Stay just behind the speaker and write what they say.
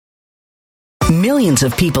Millions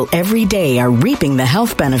of people every day are reaping the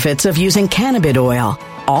health benefits of using cannabis oil,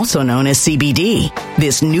 also known as CBD.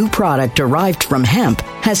 This new product derived from hemp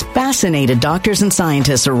has fascinated doctors and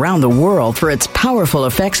scientists around the world for its powerful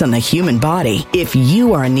effects on the human body. If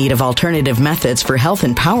you are in need of alternative methods for health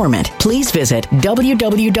empowerment, please visit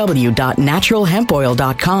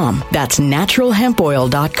www.naturalhempoil.com. That's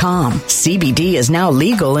naturalhempoil.com. CBD is now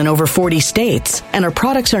legal in over 40 states, and our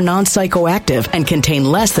products are non-psychoactive and contain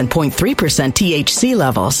less than 0.3% THC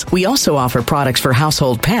levels. We also offer products for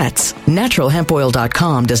household pets.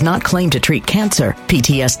 Naturalhempoil.com does not claim to treat cancer,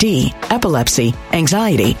 PTSD, epilepsy,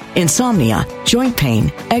 anxiety, insomnia, joint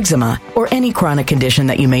pain, eczema, or any chronic condition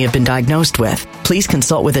that you may have been diagnosed with. Please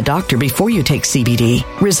consult with a doctor before you take CBD.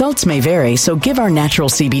 Results may vary, so give our natural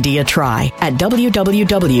CBD a try at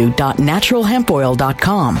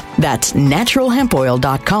www.naturalhempoil.com. That's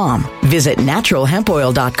naturalhempoil.com. Visit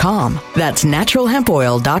naturalhempoil.com. That's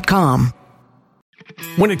naturalhempoil.com.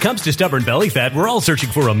 When it comes to stubborn belly fat, we're all searching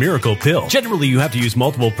for a miracle pill. Generally, you have to use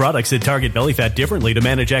multiple products that target belly fat differently to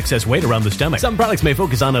manage excess weight around the stomach. Some products may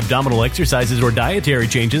focus on abdominal exercises or dietary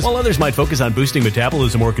changes, while others might focus on boosting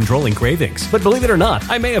metabolism or controlling cravings. But believe it or not,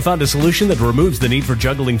 I may have found a solution that removes the need for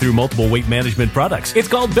juggling through multiple weight management products. It's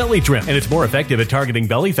called Belly Trim, and it's more effective at targeting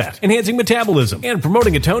belly fat, enhancing metabolism, and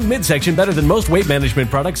promoting a toned midsection better than most weight management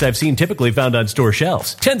products I've seen typically found on store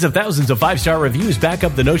shelves. Tens of thousands of 5-star reviews back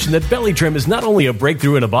up the notion that Belly Trim is not only a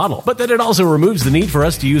breakthrough in a bottle, but that it also removes the need for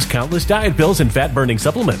us to use countless diet pills and fat-burning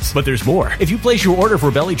supplements. But there's more. If you place your order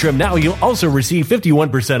for Belly Trim now, you'll also receive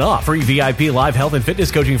 51% off, free VIP live health and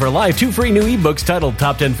fitness coaching for life, 2 free new ebooks titled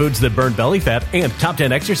Top 10 Foods That Burn Belly Fat and Top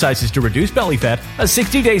 10 Exercises to Reduce Belly Fat, a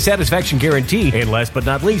 60-day satisfaction guarantee, and last but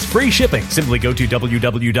not least, free shipping. Simply go to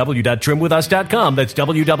www.trimwithus.com. That's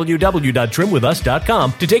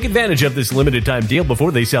www.trimwithus.com to take advantage of this limited time deal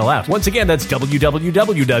before they sell out. Once again, that's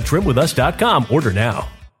www.trimwithus.com. Order now.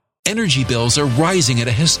 Energy bills are rising at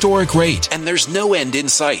a historic rate, and there's no end in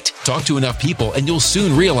sight. Talk to enough people, and you'll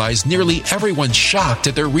soon realize nearly everyone's shocked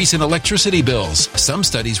at their recent electricity bills. Some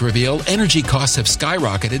studies reveal energy costs have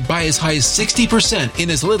skyrocketed by as high as 60%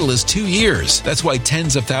 in as little as 2 years. That's why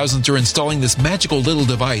tens of thousands are installing this magical little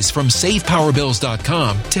device from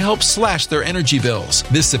SavePowerBills.com to help slash their energy bills.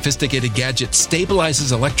 This sophisticated gadget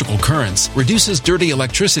stabilizes electrical currents, reduces dirty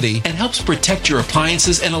electricity, and helps protect your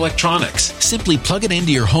appliances and electronics. Simply plug it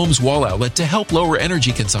into your home's wall outlet to help lower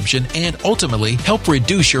energy consumption and ultimately help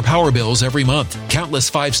reduce your power bills every month.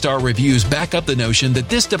 Countless 5-star reviews back up the notion that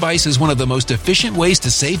this device is one of the most efficient ways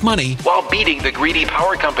to save money while beating the greedy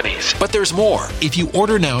power companies. But there's more. If you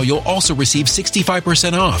order now, you'll also receive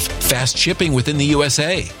 65% off, fast shipping within the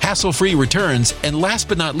USA, hassle-free returns, and last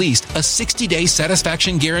but not least, a 60-day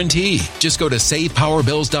satisfaction guarantee. Just go to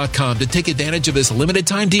SavePowerBills.com to take advantage of this limited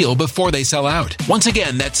time deal before they sell out. Once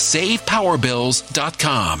again, that's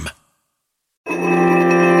SavePowerBills.com.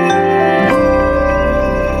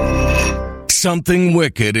 Something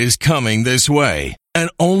wicked is coming this way,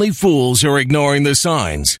 and only fools are ignoring the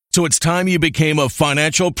signs. So it's time you became a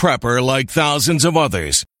financial prepper like thousands of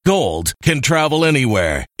others. Gold can travel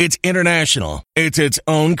anywhere. It's international. It's its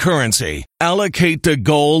own currency. Allocate to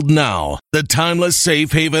gold now, the timeless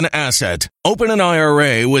safe haven asset. Open an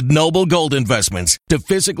IRA with Noble Gold Investments to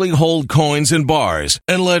physically hold coins and bars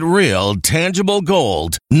and let real, tangible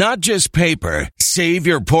gold, not just paper, save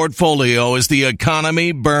your portfolio as the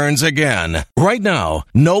economy burns again. Right now,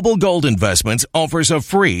 Noble Gold Investments offers a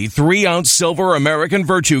free 3-ounce silver American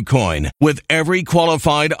Virtue coin with every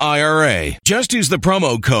qualified IRA. Just use the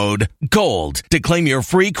promo code GOLD to claim your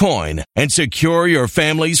free coin and secure your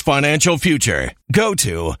family's financial future. Go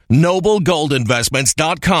to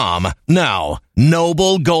noblegoldinvestments.com now.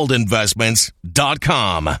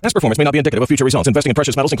 noblegoldinvestments.com. Past performance may not be indicative of future results. Investing in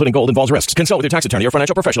precious metals, including gold, involves risks. Consult with your tax attorney or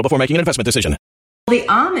financial professional before making an investment decision. The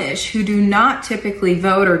Amish, who do not typically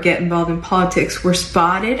vote or get involved in politics, were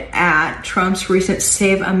spotted at Trump's recent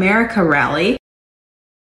Save America rally.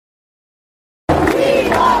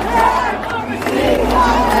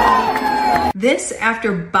 This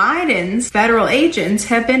after Biden's federal agents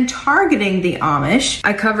have been targeting the Amish.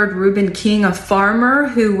 I covered Reuben King, a farmer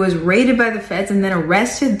who was raided by the feds and then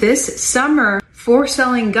arrested this summer for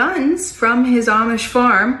selling guns from his Amish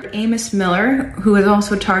farm. Amos Miller, who was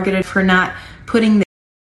also targeted for not putting the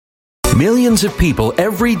Millions of people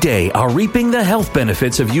every day are reaping the health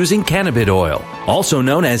benefits of using cannabis oil, also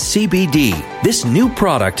known as CBD. This new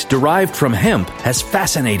product derived from hemp has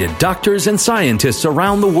fascinated doctors and scientists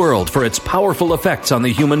around the world for its powerful effects on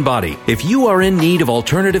the human body. If you are in need of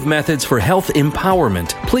alternative methods for health empowerment,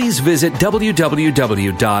 please visit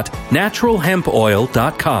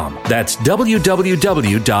www.naturalhempoil.com. That's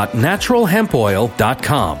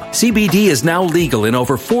www.naturalhempoil.com. CBD is now legal in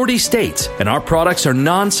over 40 states, and our products are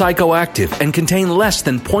non-psychoactive and contain less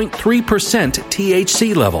than 0.3%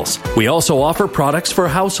 THC levels. We also offer products for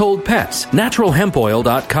household pets.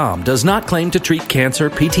 Naturalhempoil.com does not claim to treat cancer,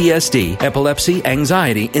 PTSD, epilepsy,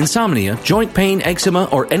 anxiety, insomnia, joint pain, eczema,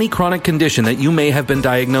 or any chronic condition that you may have been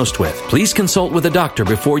diagnosed with. Please consult with a doctor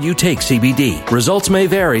before you take CBD. Results may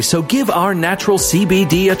vary, so give our natural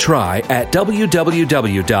CBD a try at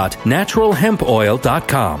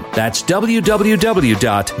www.naturalhempoil.com. That's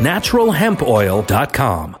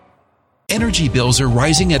www.naturalhempoil.com. Energy bills are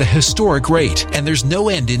rising at a historic rate, and there's no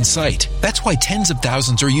end in sight. That's why tens of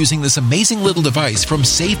thousands are using this amazing little device from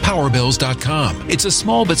SavePowerBills.com. It's a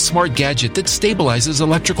small but smart gadget that stabilizes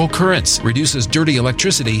electrical currents, reduces dirty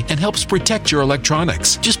electricity, and helps protect your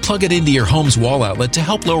electronics. Just plug it into your home's wall outlet to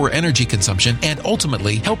help lower energy consumption and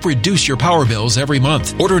ultimately help reduce your power bills every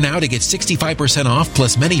month. Order now to get 65% off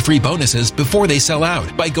plus many free bonuses before they sell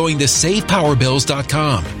out by going to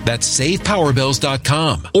SavePowerBills.com. That's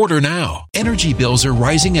SavePowerBills.com. Order now. Energy bills are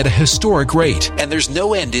rising at a historic rate, and there's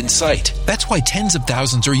no end in sight. That's why tens of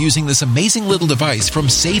thousands are using this amazing little device from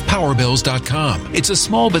SavePowerBills.com. It's a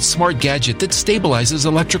small but smart gadget that stabilizes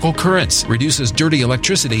electrical currents, reduces dirty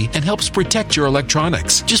electricity, and helps protect your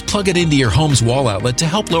electronics. Just plug it into your home's wall outlet to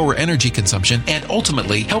help lower energy consumption and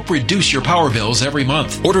ultimately help reduce your power bills every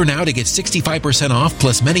month. Order now to get 65% off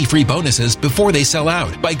plus many free bonuses before they sell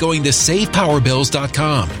out by going to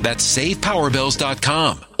SavePowerBills.com. That's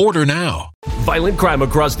SavePowerBills.com. Order now. Violent crime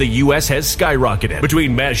across the U.S. has skyrocketed.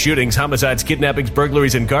 Between mass shootings, homicides, kidnappings,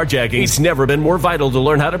 burglaries, and carjackings, it's never been more vital to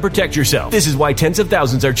learn how to protect yourself. This is why tens of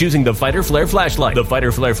thousands are choosing the Fighter Flare flashlight. The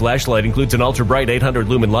Fighter Flare flashlight includes an ultra-bright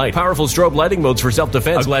 800-lumen light, powerful strobe lighting modes for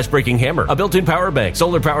self-defense, a glass-breaking hammer, a built-in power bank,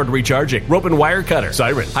 solar-powered recharging, rope and wire cutter,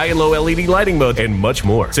 siren, high and low LED lighting modes, and much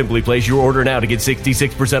more. Simply place your order now to get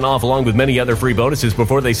 66% off along with many other free bonuses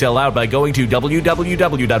before they sell out by going to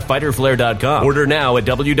www.fighterflare.com. Order now at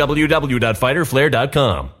www.fighterflare.com.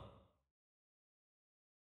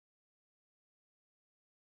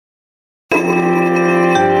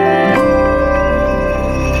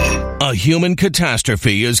 A human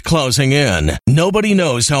catastrophe is closing in. Nobody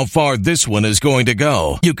knows how far this one is going to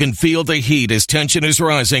go. You can feel the heat as tension is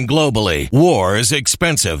rising globally. War is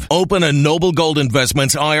expensive. Open a Noble Gold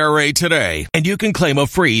Investments IRA today, and you can claim a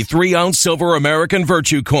free 3-ounce silver American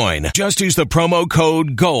Virtue coin. Just use the promo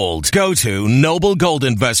code GOLD. Go to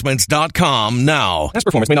noblegoldinvestments.com now. Past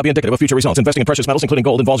performance may not be indicative of future results. Investing in precious metals, including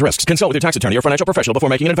gold, involves risks. Consult with your tax attorney or financial professional before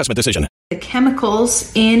making an investment decision. The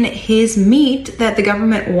chemicals in his meat that the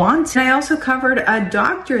government wants. And I also covered a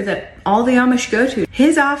doctor that all the Amish go to.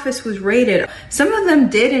 His office was raided. Some of them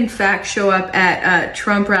did, in fact, show up at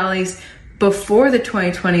Trump rallies before the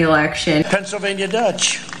 2020 election. Pennsylvania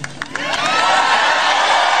Dutch.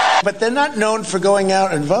 But they're not known for going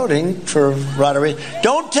out and voting for Roderick.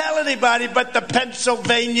 Don't tell anybody, but the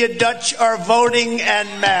Pennsylvania Dutch are voting en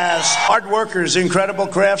masse. Hard workers, incredible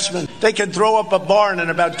craftsmen. They can throw up a barn in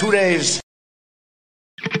about 2 days.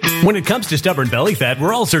 When it comes to stubborn belly fat,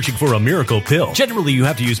 we're all searching for a miracle pill. Generally, you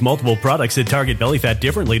have to use multiple products that target belly fat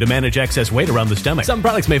differently to manage excess weight around the stomach. Some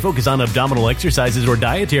products may focus on abdominal exercises or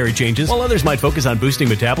dietary changes, while others might focus on boosting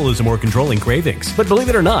metabolism or controlling cravings. But believe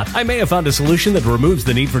it or not, I may have found a solution that removes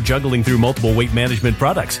the need for juggling through multiple weight management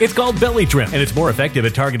products. It's called Belly Trim, and it's more effective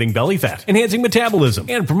at targeting belly fat, enhancing metabolism,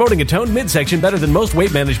 and promoting a toned midsection better than most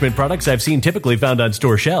weight management products I've seen typically found on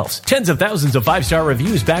store shelves. Tens of thousands of 5-star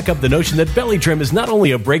reviews back up the notion that Belly Trim is not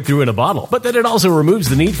only a breakthrough in a bottle, but that it also removes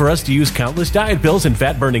the need for us to use countless diet pills and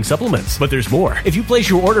fat-burning supplements. But there's more. If you place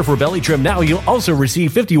your order for Belly Trim now, you'll also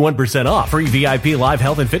receive 51% off, free VIP live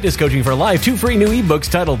health and fitness coaching for life, 2 free new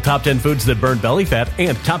ebooks titled Top 10 Foods That Burn Belly Fat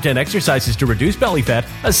and Top 10 Exercises to Reduce Belly Fat,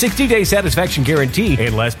 a 60-day satisfaction guarantee,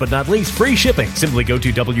 and last but not least, free shipping. Simply go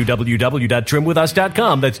to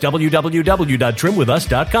www.trimwithus.com. That's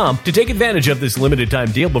www.trimwithus.com to take advantage of this limited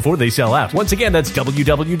time deal before they sell out. Once again, that's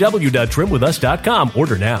www.trimwithus.com.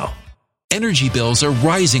 Order now. Energy bills are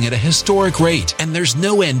rising at a historic rate, and there's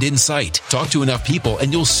no end in sight. Talk to enough people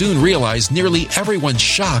and you'll soon realize nearly everyone's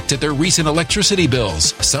shocked at their recent electricity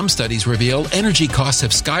bills. Some studies reveal energy costs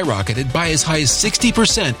have skyrocketed by as high as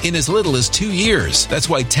 60% in as little as 2 years. That's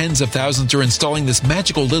why tens of thousands are installing this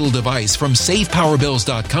magical little device from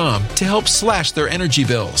SavePowerBills.com to help slash their energy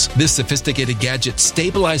bills. This sophisticated gadget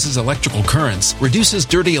stabilizes electrical currents, reduces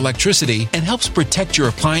dirty electricity, and helps protect your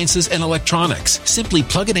appliances and electronics. Simply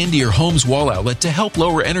plug it into your home's wall outlet to help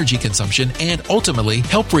lower energy consumption and ultimately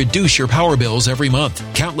help reduce your power bills every month.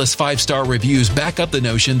 Countless 5-star reviews back up the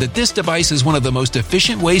notion that this device is one of the most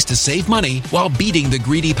efficient ways to save money while beating the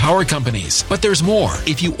greedy power companies. But there's more.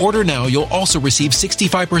 If you order now, you'll also receive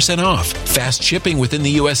 65% off, fast shipping within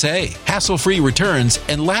the USA, hassle-free returns,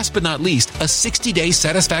 and last but not least, a 60-day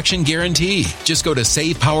satisfaction guarantee. Just go to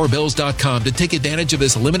SavePowerBills.com to take advantage of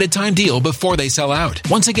this limited time deal before they sell out.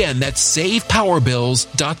 Once again, that's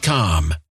SavePowerBills.com.